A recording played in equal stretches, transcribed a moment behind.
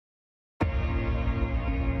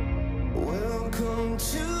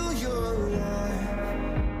into your life.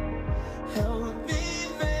 Help me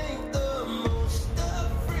make the most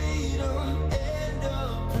of freedom and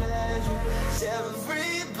of pleasure. 'Cause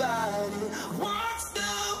everybody wants to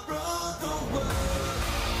rule the world.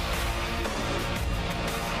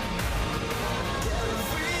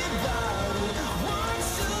 Everybody wants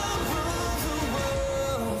to rule the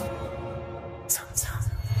world.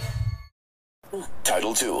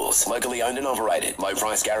 Total Tools, locally owned and operated, low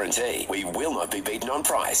price guarantee. We will not be beaten on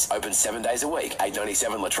price. Open 7 days a week,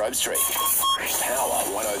 897 Latrobe Street. Power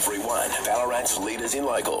 103.1, Ballarat's leaders in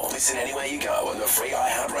local. Listen anywhere you go on the free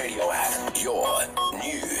iHeartRadio app. Your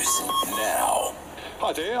news now.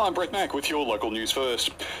 Hi there, I'm Brett Mack with your local news first.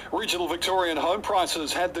 Regional Victorian home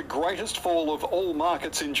prices had the greatest fall of all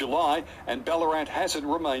markets in July, and Ballarat hasn't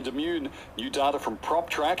remained immune. New data from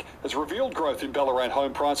PropTrack has revealed growth in Ballarat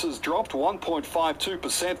home prices dropped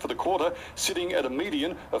 1.52% for the quarter, sitting at a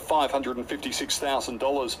median of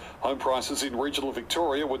 $556,000. Home prices in regional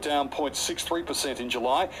Victoria were down 0.63% in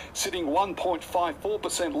July, sitting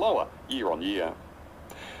 1.54% lower year on year.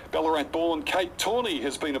 Ballarat-born Kate Tawney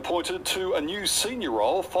has been appointed to a new senior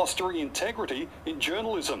role fostering integrity in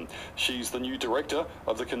journalism. She's the new director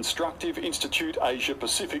of the Constructive Institute Asia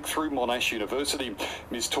Pacific through Monash University.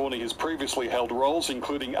 Ms Tawney has previously held roles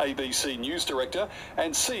including ABC News Director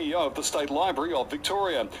and CEO of the State Library of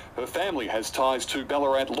Victoria. Her family has ties to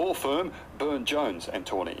Ballarat law firm Burn Jones and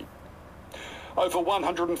Tawney. Over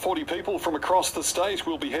 140 people from across the state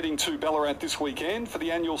will be heading to Ballarat this weekend for the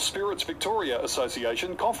annual Spirits Victoria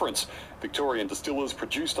Association conference. Victorian distillers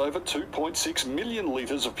produced over 2.6 million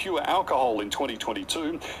litres of pure alcohol in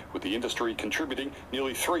 2022, with the industry contributing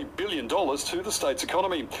nearly $3 billion to the state's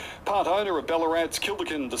economy. Part owner of Ballarat's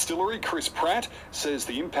Kilderkin Distillery, Chris Pratt, says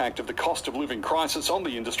the impact of the cost of living crisis on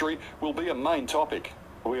the industry will be a main topic.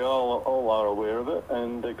 We all are aware of it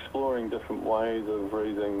and exploring different ways of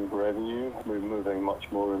raising revenue. We're moving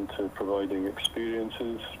much more into providing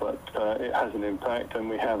experiences, but it has an impact, and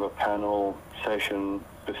we have a panel session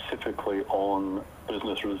specifically on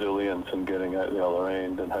business resilience and getting out the other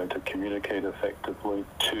end and how to communicate effectively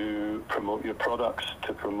to promote your products,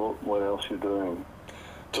 to promote what else you're doing.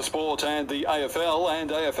 To sport, and the AFL and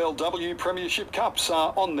AFLW Premiership Cups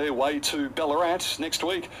are on their way to Ballarat next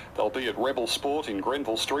week. They'll be at Rebel Sport in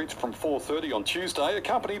Grenville Street from 4:30 on Tuesday,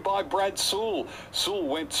 accompanied by Brad Sewell. Sewell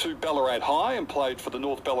went to Ballarat High and played for the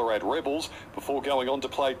North Ballarat Rebels before going on to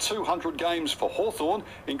play 200 games for Hawthorn,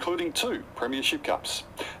 including 2 Premiership Cups.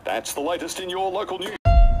 That's the latest in your local news.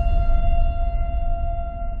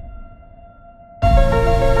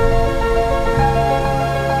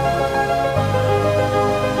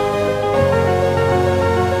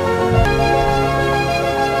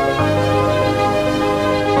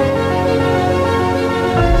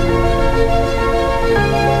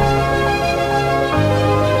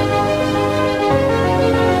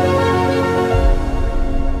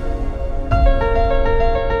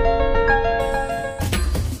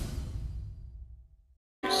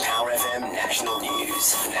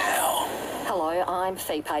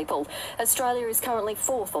 Papel. Australia is currently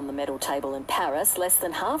 4th on the medal table in Paris, less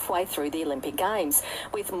than halfway through the Olympic Games,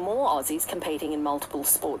 with more Aussies competing in multiple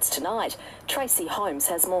sports tonight. Tracy Holmes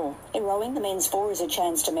has more. In rowing, the men's 4 is a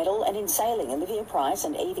chance to medal, and in sailing, Olivia Price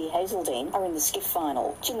and Evie Hazeldine are in the skiff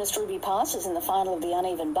final. Gymnast Ruby Pass is in the final of the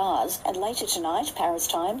uneven bars, and later tonight, Paris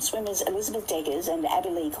time, swimmers Elizabeth Deggers and Abby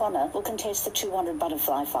Lee Connor will contest the 200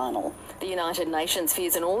 butterfly final. The United Nations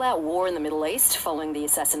fears an all-out war in the Middle East following the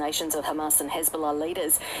assassinations of Hamas and Hezbollah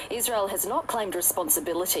leaders. Israel has not claimed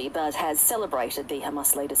responsibility but has celebrated the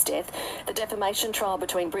Hamas leader's death. The defamation trial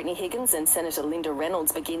between Brittany Higgins and Senator Linda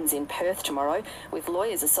Reynolds begins in Perth tomorrow, with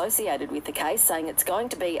lawyers associated with the case saying it's going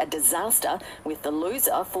to be a disaster, with the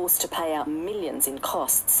loser forced to pay out millions in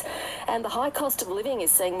costs. And the high cost of living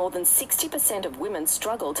is seeing more than 60% of women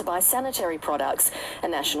struggle to buy sanitary products. A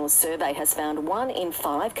national survey has found 1 in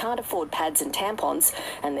 5 can't afford pads and tampons,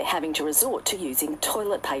 and they're having to resort to using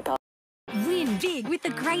toilet paper. Win big with the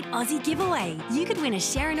Great Aussie Giveaway. You could win a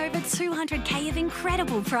share in over 200k of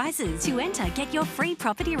incredible prizes. To enter, get your free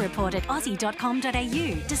property report at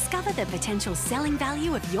aussie.com.au. Discover the potential selling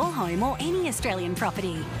value of your home or any Australian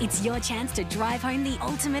property. It's your chance to drive home the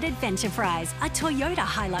ultimate adventure prize, a Toyota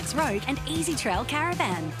Hilux Rogue and Easy Trail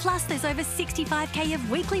Caravan. Plus, there's over 65k of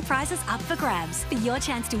weekly prizes up for grabs. For your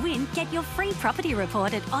chance to win, get your free property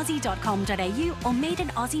report at aussie.com.au or meet an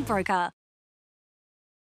Aussie broker.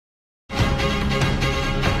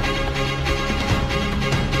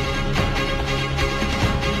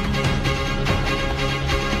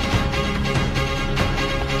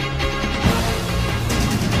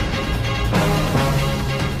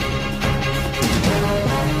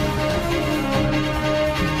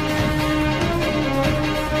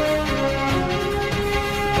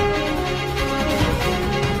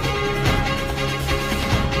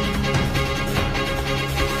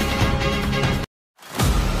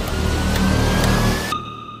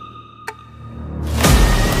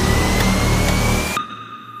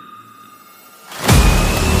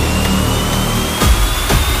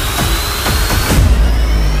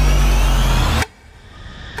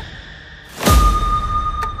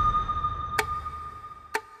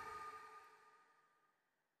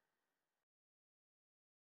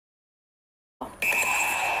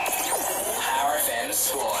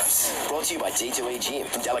 to you by D2E Gym.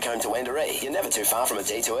 From Delacombe to Wendouree, you're never too far from a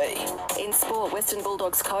D2E. In sport, Western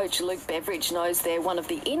Bulldogs coach Luke Beveridge knows they're one of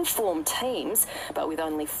the informed teams, but with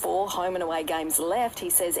only 4 home and away games left, he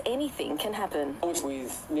says anything can happen.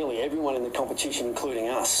 With nearly everyone in the competition, including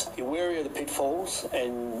us, you're wary of the pitfalls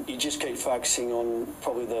and you just keep focusing on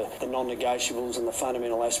probably the non-negotiables and the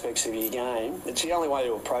fundamental aspects of your game. It's the only way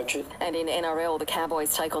to approach it. And in NRL, the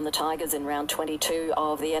Cowboys take on the Tigers in round 22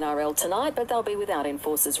 of the NRL tonight, but they'll be without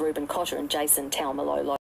enforcers Ruben Cotter and Jason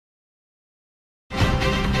Taumalolo.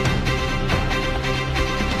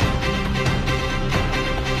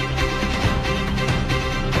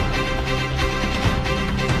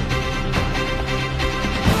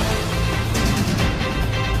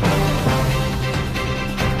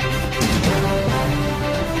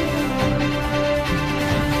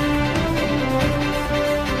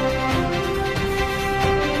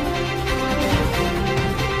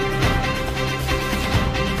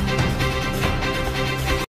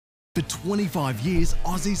 For 25 years,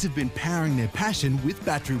 Aussies have been powering their passion with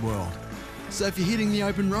Battery World. So if you're hitting the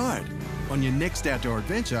open road, on your next outdoor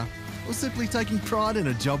adventure, or simply taking pride in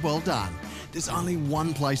a job well done, there's only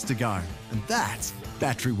one place to go, and that's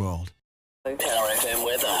Battery World. Power FM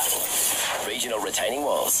weather. Regional retaining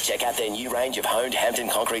walls. Check out their new range of honed Hampton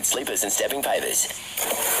concrete sleepers and stepping pavers.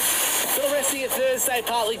 For the rest of your Thursday,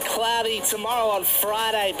 partly cloudy. Tomorrow on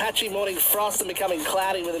Friday, patchy morning frost and becoming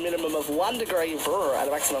cloudy with a minimum of 1 degree and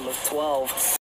a maximum of 12.